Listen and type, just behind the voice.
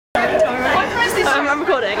I'm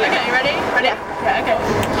recording. Okay, ready? Ready? Yeah, okay.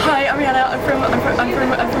 Hi, I'm Rihanna. I'm from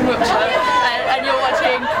Wiltshire, and you're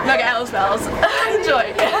watching Nugget Hells Bells.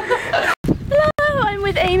 Enjoy. Hello, I'm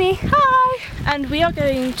with Amy. Hi. And we are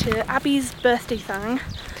going to Abby's birthday thing.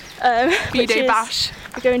 B-Day bash.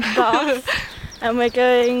 We're going to Bath, and we're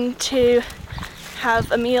going to have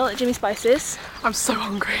a meal at Jimmy Spice's. I'm so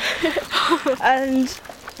hungry. And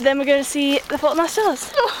then we're going to see The Fault in Our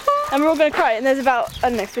Stars. And we're all going to cry, and there's about, I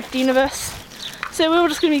don't know, 15 of us. So we're all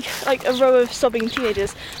just going to be like a row of sobbing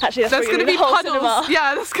teenagers. Actually, that's going to be puddles. Cinema.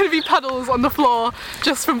 Yeah, there's going to be puddles on the floor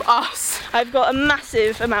just from us. I've got a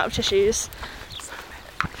massive amount of tissues.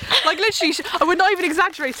 Like literally, we're not even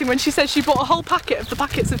exaggerating when she said she bought a whole packet of the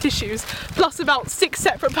packets of tissues, plus about 6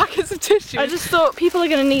 separate packets of tissues. I just thought people are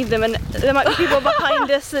going to need them, and there might be people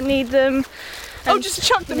behind us that need them. Oh, just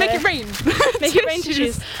chuck them, make it rain. Make it rain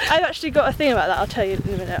tissues. I've actually got a thing about that, I'll tell you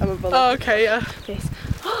in a minute. I won't bother. Oh, okay, yeah. Please.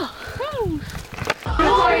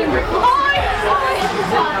 Hi!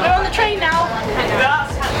 We're on the train now.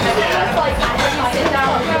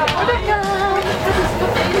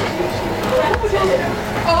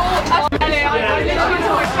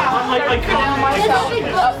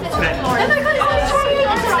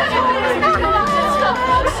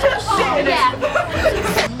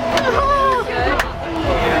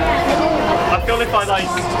 I feel if I like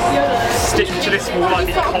stick to this wall, I'd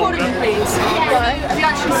be colder. Please. Have you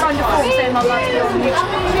actually signed a form saying I'm allowed to be on YouTube?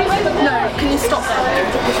 No, can you stop there?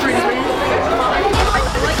 It's really weird.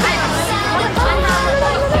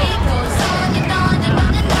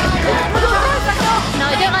 No,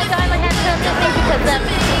 I don't like dyeing my hair permanently because then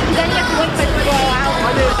you have to wait for it to grow out.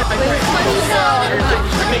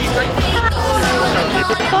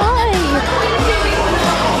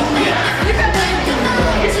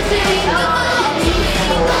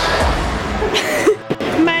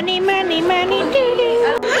 Money, money, money,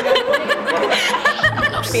 doo-doo.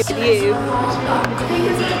 For you.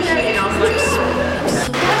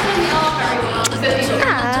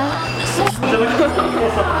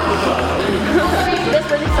 There's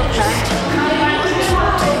really some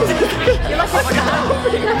You're like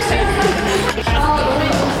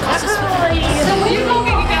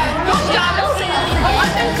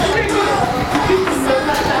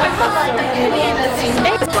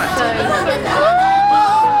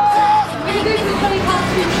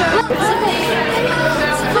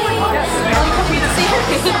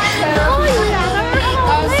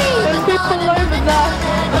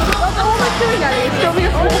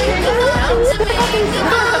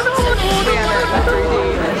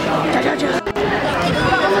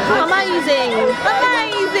amazing!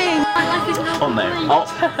 Amazing! On there. Oh.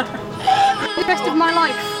 The rest of my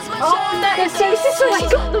life. Oh, no, Is this where you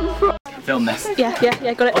got them from? Film this. Yeah, got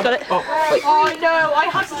it, got it. Oh no, I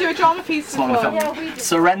had to do a drama piece as well.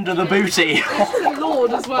 Surrender the booty. Oh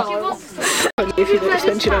Lord as well. If you don't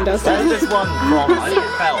spend your own downstairs. There's this one from, I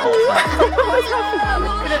fell off.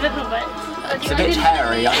 It's a bit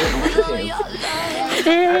hairy, I don't know what to do.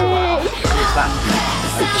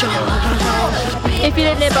 If you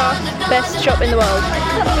live near Bath, best shop in the world.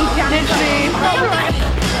 Literally.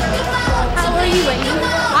 How are you, Wayne?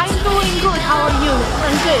 I'm doing good. How are you?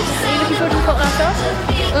 I'm good. Are you looking forward to The Fault in Our Stars?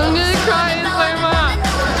 I'm gonna cry so much.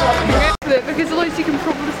 Because otherwise you can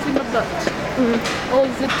probably see my butt all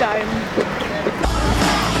the time.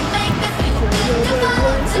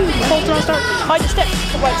 Fault in Our Stars. I just stepped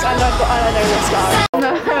once and I've got eyeliner scar.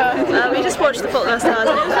 We just watched The Fault in Our Stars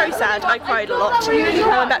and it was very sad. I cried a lot.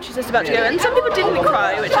 My battery's just about to go, and some people didn't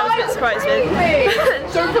cry, which I was a bit surprised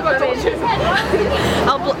with. Don't put my torches.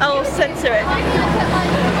 I'll censor it.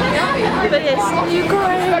 But yes, you're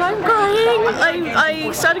crying. I'm crying.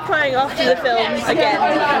 I started crying after the film again.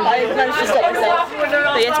 I managed to stop myself.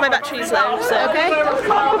 But yes, my battery's low, so okay.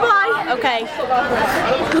 Bye-bye.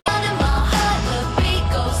 Okay.